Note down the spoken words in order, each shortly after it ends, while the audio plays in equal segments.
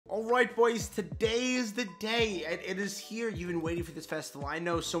Alright boys, today is the day, and it is here. You've been waiting for this festival. I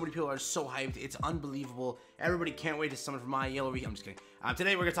know so many people are so hyped, it's unbelievable. Everybody can't wait to summon for my yellow week. I'm just kidding.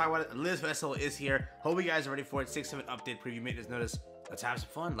 Today we're going to talk about it. Liz Festival is here. Hope you guys are ready for it. 6-7 update preview, maintenance notice. Let's have some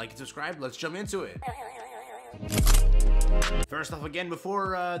fun. Like and subscribe, let's jump into it. First off, again,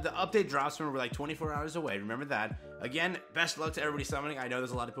 before the update drops, remember we're like 24 hours away. Remember that. Again, best of luck to everybody summoning. I know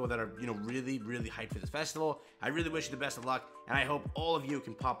there's a lot of people that are, really hyped for this festival. I really wish you the best of luck, and I hope all of you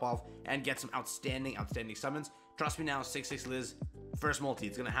can pop off and get some outstanding summons. Trust me now, 6-6 Liz, first multi,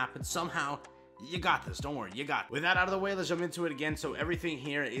 it's gonna happen somehow. You got this, don't worry, you got it. With that out of the way, let's jump into it again. So everything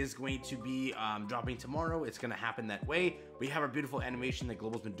here is going to be dropping tomorrow. It's gonna happen that way. We have our beautiful animation that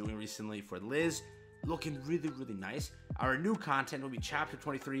Global's been doing recently for Liz. Looking really nice. Our new content will be chapter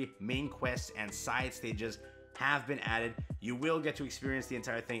 23, main quests and side stages have been added. You will get to experience the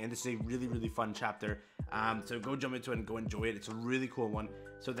entire thing, and this is a really fun chapter. So go jump into it and go enjoy it. It's a really cool one.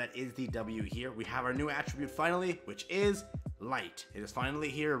 So that is the W here. We have our new attribute finally, which is light. It is finally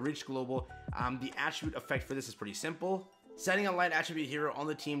here, reached global. The attribute effect for this is pretty simple. Setting a light attribute hero on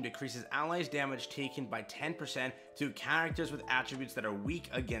the team decreases allies' damage taken by 10% to characters with attributes that are weak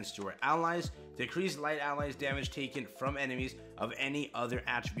against your allies. Decrease light allies' damage taken from enemies of any other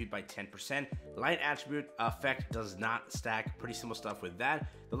attribute by 10%. Light attribute effect does not stack. Pretty simple stuff with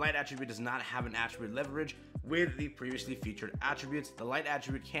that. The light attribute does not have an attribute leverage with the previously featured attributes. The light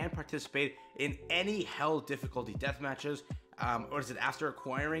attribute can participate in any hell difficulty death matches. Or is it after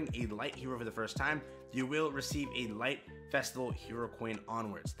acquiring a light hero for the first time, you will receive a light festival hero coin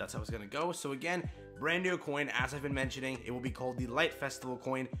onwards. That's how it's going to go. So again, brand new coin, as I've been mentioning, it will be called the light festival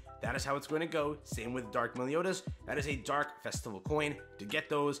coin. That is how it's going to go. Same with dark Meliodas. That is a dark festival coin. To get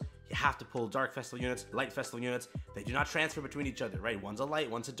those, you have to pull dark festival units, light festival units. They do not transfer between each other, right? One's a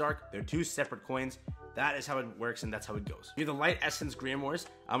light, one's a dark. They're two separate coins. That is how it works, and that's how it goes. You have the Light Essence Grimoires,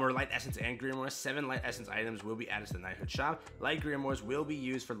 or Light Essence and Grimoires. 7 Light Essence items will be added to the Knighthood shop. Light Grimoires will be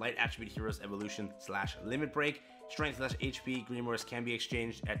used for Light Attribute Heroes Evolution / Limit Break. Strength / HP Grimoires can be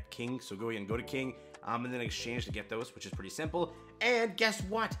exchanged at King, so go to King, and then exchange to get those, which is pretty simple. And guess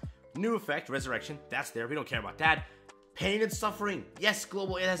what? New effect, Resurrection, that's there, we don't care about that. Pain and Suffering, yes,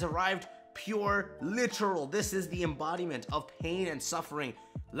 Global, it has arrived. Pure, literal, this is the embodiment of pain and suffering.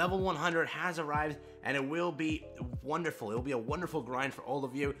 Level 100 has arrived, and it will be wonderful. It will be a wonderful grind for all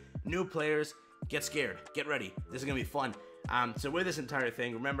of you. New players, get scared, get ready. This is gonna be fun. So with this entire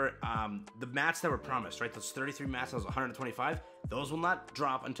thing, remember the mats that were promised, right? Those 33 mats, those 125, those will not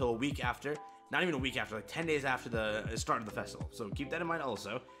drop until a week after. Not even a week after, like 10 days after the start of the festival. So keep that in mind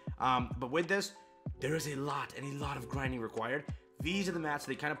also. But with this, there is a lot of grinding required. These are the mats,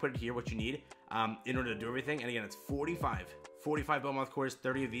 they kind of put it here, what you need in order to do everything. And again, it's 45 Belmouth cores,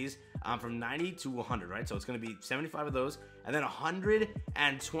 30 of these, from 90 to 100, right? So it's going to be 75 of those, and then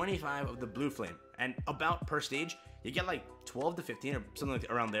 125 of the blue flame. And about per stage, you get like 12 to 15 or something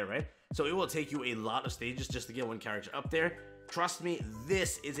like around there, right? So it will take you a lot of stages just to get one character up there. Trust me,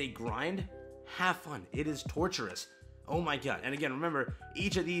 this is a grind. Have fun. It is torturous. Oh my god. And again, remember,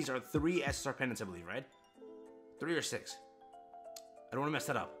 each of these are 3 SSR pendants, I believe, right? 3 or 6. I don't want to mess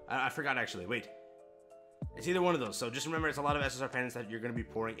that up. I forgot actually. Wait. It's either one of those. So just remember, it's a lot of SSR pendants that you're going to be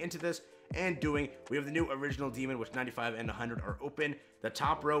pouring into this and doing. We have the new original demon, which 95 and 100 are open. The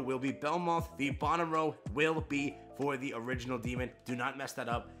top row will be Belmoth. The bottom row will be for the original demon. Do not mess that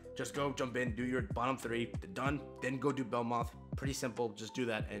up. Just go jump in, do your bottom 3, done, then go do Belmoth. Pretty simple. Just do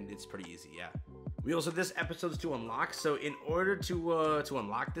that, and it's pretty easy. Yeah. We also, this episode is to unlock, so in order to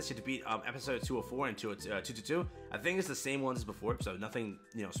unlock this, you have to beat episode 204 and 222. I think it's the same ones as before, so nothing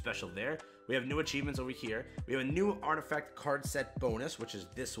special there. We have new achievements over here. We have a new artifact card set bonus, which is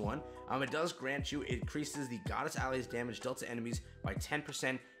this one. It does grant you, it increases the goddess allies damage dealt to enemies by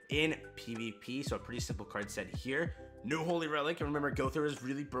 10% in PvP, so a pretty simple card set here. New holy relic, and remember, Gowther is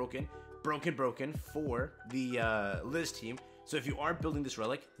really broken for the Liz team. So if you are building this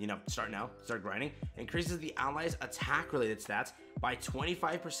relic, start now, start grinding. Increases the allies' attack-related stats by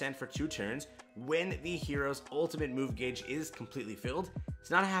 25% for 2 turns when the hero's ultimate move gauge is completely filled.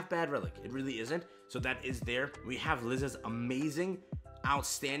 It's not a half-bad relic. It really isn't. So that is there. We have Liz's amazing,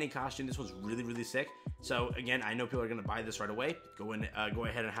 outstanding costume. This one's really sick. So again, I know people are going to buy this right away. Go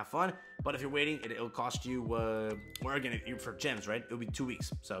ahead and have fun. But if you're waiting, it'll cost you, or again, for gems, right? It'll be 2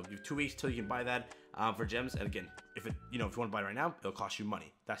 weeks. So you have 2 weeks till you can buy that for gems. And again, if you want to buy it right now, it'll cost you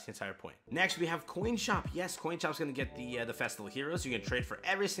money. That's the entire point. Next, we have Coin Shop. Yes, Coin Shop's going to get the festival heroes. You can trade for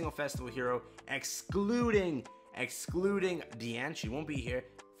every single festival hero, excluding Deanne. She won't be here.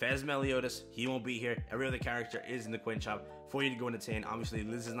 Fez Meliodas, he won't be here. Every other character is in the coin shop for you to go and attain. Obviously,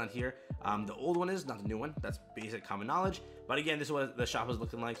 Liz is not here. The old one is, not the new one. That's basic common knowledge. But again, this is what the shop is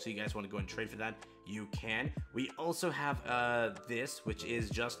looking like, so you guys want to go and trade for that, you can. We also have this, which is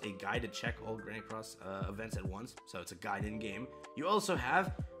just a guide to check all Granny Cross events at once, so it's a guide in game. You also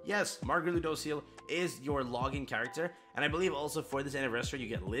have, yes, Margaret Ludociel is your login character, and I believe also for this anniversary you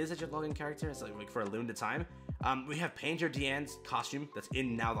get Liz as your login character. It's like for a limited time. We have Painter Deanne's costume that's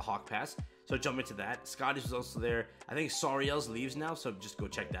in now the Hawk Pass, so jump into that. Scottish is also there. I think Soriel's leaves now, so just go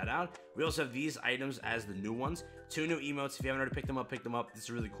check that out. We also have these items as the new ones. 2 new emotes. If you haven't already picked them up, pick them up. This is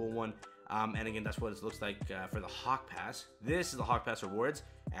a really cool one. And again, that's what it looks like for the Hawk Pass. This is the Hawk Pass rewards,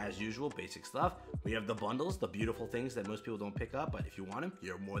 as usual, basic stuff. We have the bundles, the beautiful things that most people don't pick up, but if you want them,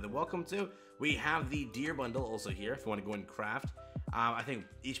 you're more than welcome to. We have the deer bundle also here, if you want to go and craft. I think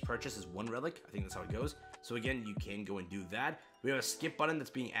each purchase is 1 relic. I think that's how it goes. So again, you can go and do that. We have a skip button that's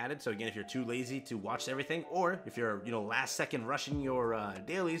being added. So again, if you're too lazy to watch everything, or if you're, last second rushing your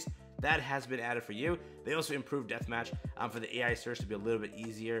dailies, that has been added for you. They also improved deathmatch for the AI search to be a little bit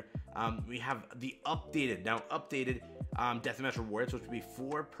easier. We have the updated deathmatch rewards, which would be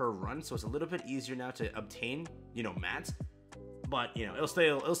 4 per run. So it's a little bit easier now to obtain, mats. But, it'll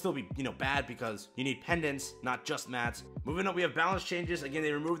still be, bad because you need pendants, not just mats. Moving on, we have balance changes. Again,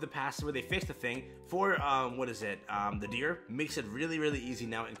 they removed the pass where they fixed the thing for, the deer. Makes it really, really easy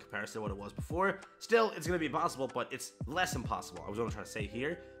now in comparison to what it was before. Still, it's going to be impossible, but it's less impossible. I was going to try to say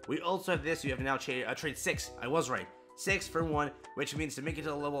here. We also have this. You have to now trade 6. I was right. 6 for 1, which means to make it to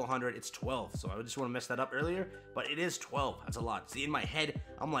the level 100, it's 12. So I just want to mess that up earlier, but it is 12. That's a lot. See, in my head,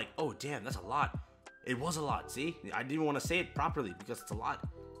 I'm like, oh, damn, that's a lot. It was a lot, see? I didn't want to say it properly because it's a lot.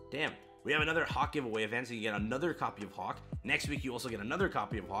 Damn. We have another Hawk giveaway event, so you get another copy of Hawk. Next week, you also get another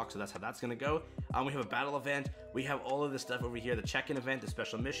copy of Hawk, so that's how that's going to go. We have a battle event. We have all of this stuff over here. The check-in event, the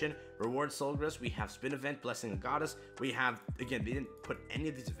special mission, reward Zeldris. We have spin event, blessing a goddess. We have, again, they didn't put any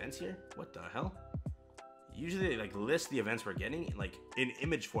of these events here. What the hell? Usually, they, list the events we're getting, in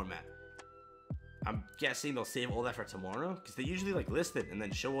image format. I'm guessing they'll save all that for tomorrow because they usually list it and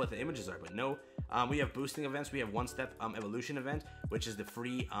then show what the images are, but no. We have boosting events. We have 1-step evolution event, which is the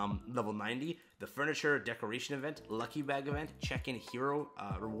free level 90, the furniture decoration event, lucky bag event, check-in hero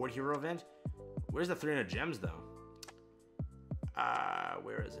reward hero event. Where's the 300 gems though?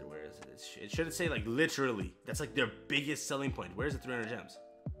 Where is it? It shouldn't say literally. That's their biggest selling point. Where's the 300 gems?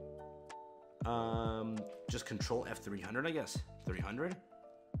 Just control F300, I guess. 300.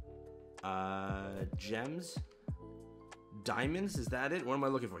 Gems, diamonds, is that it? What am I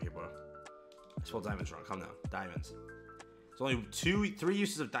looking for here, bro? I spelled diamonds wrong. Calm down. Diamonds. It's only 3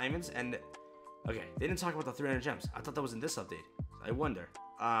 uses of diamonds, and okay, they didn't talk about the 300 gems. I thought that was in this update. I wonder.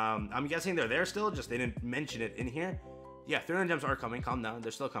 I'm guessing they're there still, just they didn't mention it in here. Yeah, 300 gems are coming. Calm down.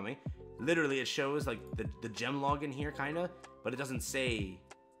 They're still coming. Literally, it shows the gem log in here, kind of, but it doesn't say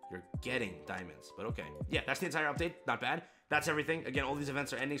you're getting diamonds. But okay. Yeah, that's the entire update. Not bad. That's everything. Again, all these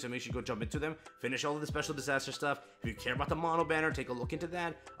events are ending, so make sure you go jump into them. Finish all of the special disaster stuff. If you care about the mono banner, take a look into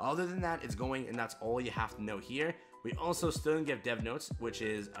that. Other than that, it's going, and that's all you have to know here. We also still didn't get dev notes, which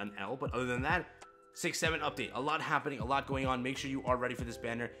is an L, but other than that, 6-7 update. A lot happening, a lot going on. Make sure you are ready for this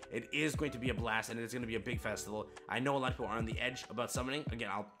banner. It is going to be a blast, and it's going to be a big festival. I know a lot of people are on the edge about summoning. Again,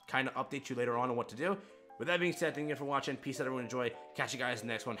 I'll kind of update you later on what to do. With that being said, thank you for watching. Peace out, everyone. Enjoy. Catch you guys in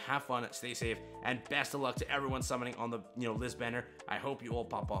the next one. Have fun. Stay safe. And best of luck to everyone summoning on the Liz banner. I hope you all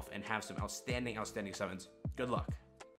pop off and have some outstanding summons. Good luck.